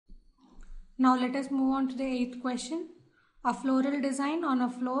Now let us move on to the 8th question. A floral design on a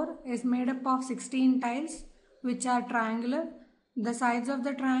floor is made up of 16 tiles which are triangular. The sides of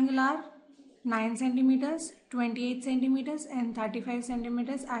the triangle are 9 centimeters, 28 centimeters and 35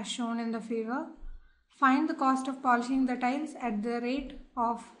 centimeters as shown in the figure. Find the cost of polishing the tiles at the rate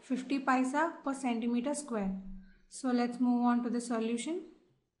of 50 paisa per centimeter square. So let's move on to the solution.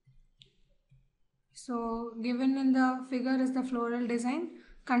 So given in the figure is the floral design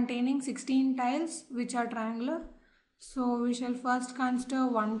containing 16 tiles which are triangular. So we shall first consider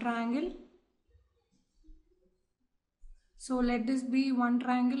one triangle. So let this be one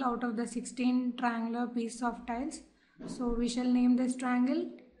triangle out of the 16 triangular pieces of tiles. So we shall name this triangle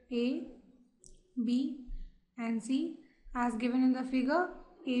A, B and C. As given in the figure,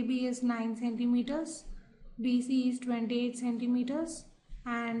 AB is 9 centimeters, BC is 28 centimeters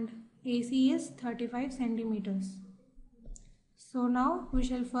and AC is 35 centimeters. So now we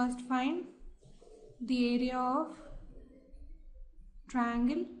shall first find the area of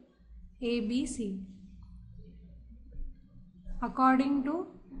triangle ABC. According to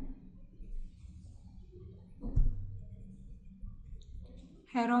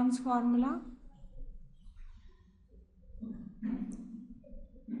Herons formula,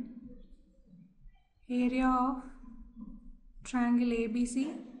 area of triangle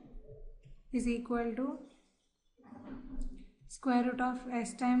ABC is equal to square root of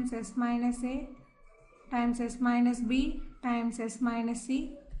S times S minus A times S minus B times S minus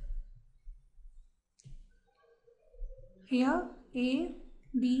C. Here A,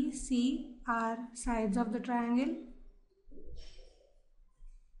 B, C are sides of the triangle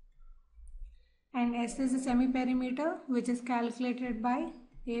and S is the semi-perimeter which is calculated by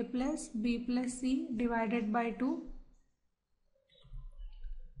A plus B plus C divided by 2.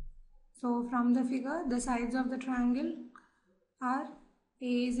 So from the figure, the sides of the triangle are A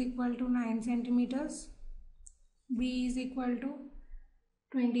is equal to 9 centimeters, B is equal to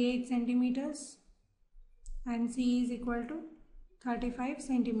 28 centimeters and C is equal to 35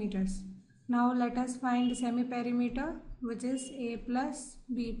 centimeters. Now let us find the semi-perimeter which is A plus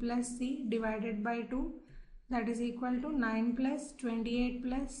B plus C divided by 2, that is equal to 9 plus 28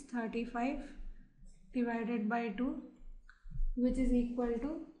 plus 35 divided by 2, which is equal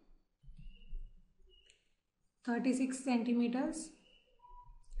to 36 centimeters.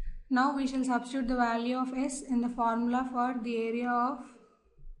 Now we shall substitute the value of S in the formula for the area of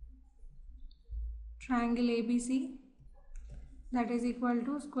triangle ABC, that is equal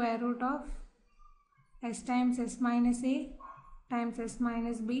to square root of S times S minus A times S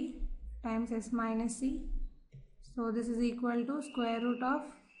minus B times S minus C. So this is equal to square root of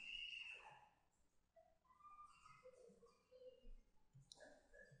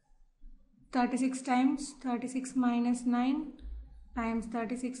 (36 times 36 minus 9 times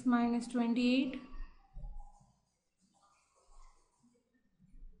 36 minus 28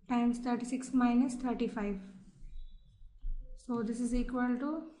 times 36 minus 35. So this is equal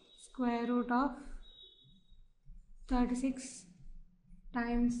to square root of 36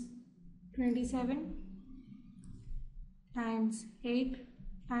 times 27 times 8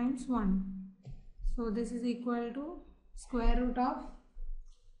 times 1. So this is equal to square root of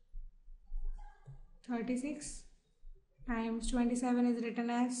 36 times 27 is written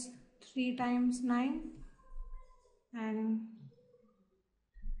as 3 times 9 and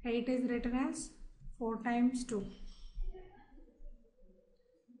 8 is written as 4 times 2.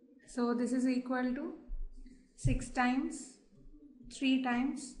 So this is equal to 6 times 3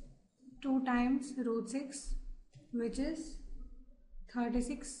 times 2 times root 6, which is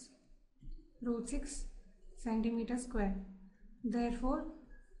 36 root 6 centimeter square. Therefore,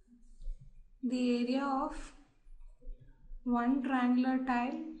 the area of one triangular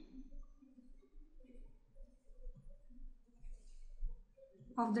tile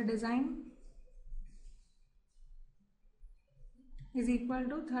of the design is equal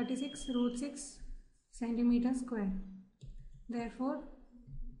to 36 root 6 centimeter square. Therefore,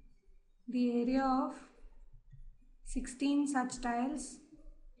 the area of 16 such tiles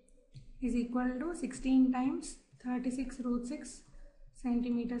is equal to 16 times 36 root 6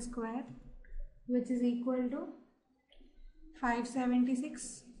 centimeter square, which is equal to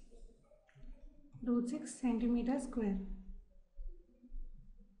 576 root 6 centimeter square.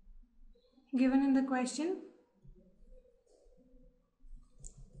 Given in the question,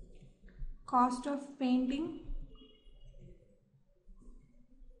 cost of painting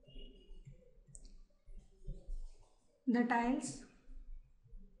the tiles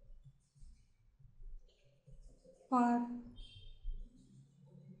per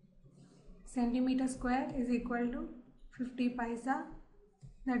centimeter square is equal to 50 paisa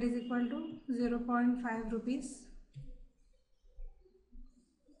that is equal to 0.5 rupees.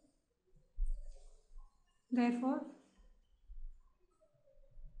 Therefore,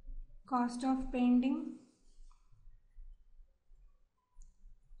 cost of painting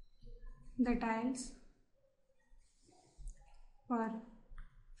the tiles for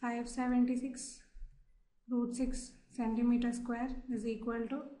 576√6 centimeter square is equal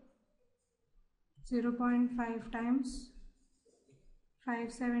to 0.5 times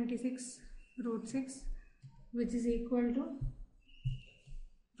 576√6, which is equal to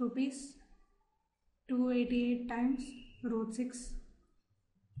rupees 288 times √6,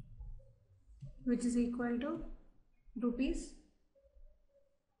 which is equal to rupees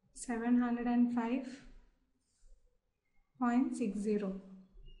 705.60.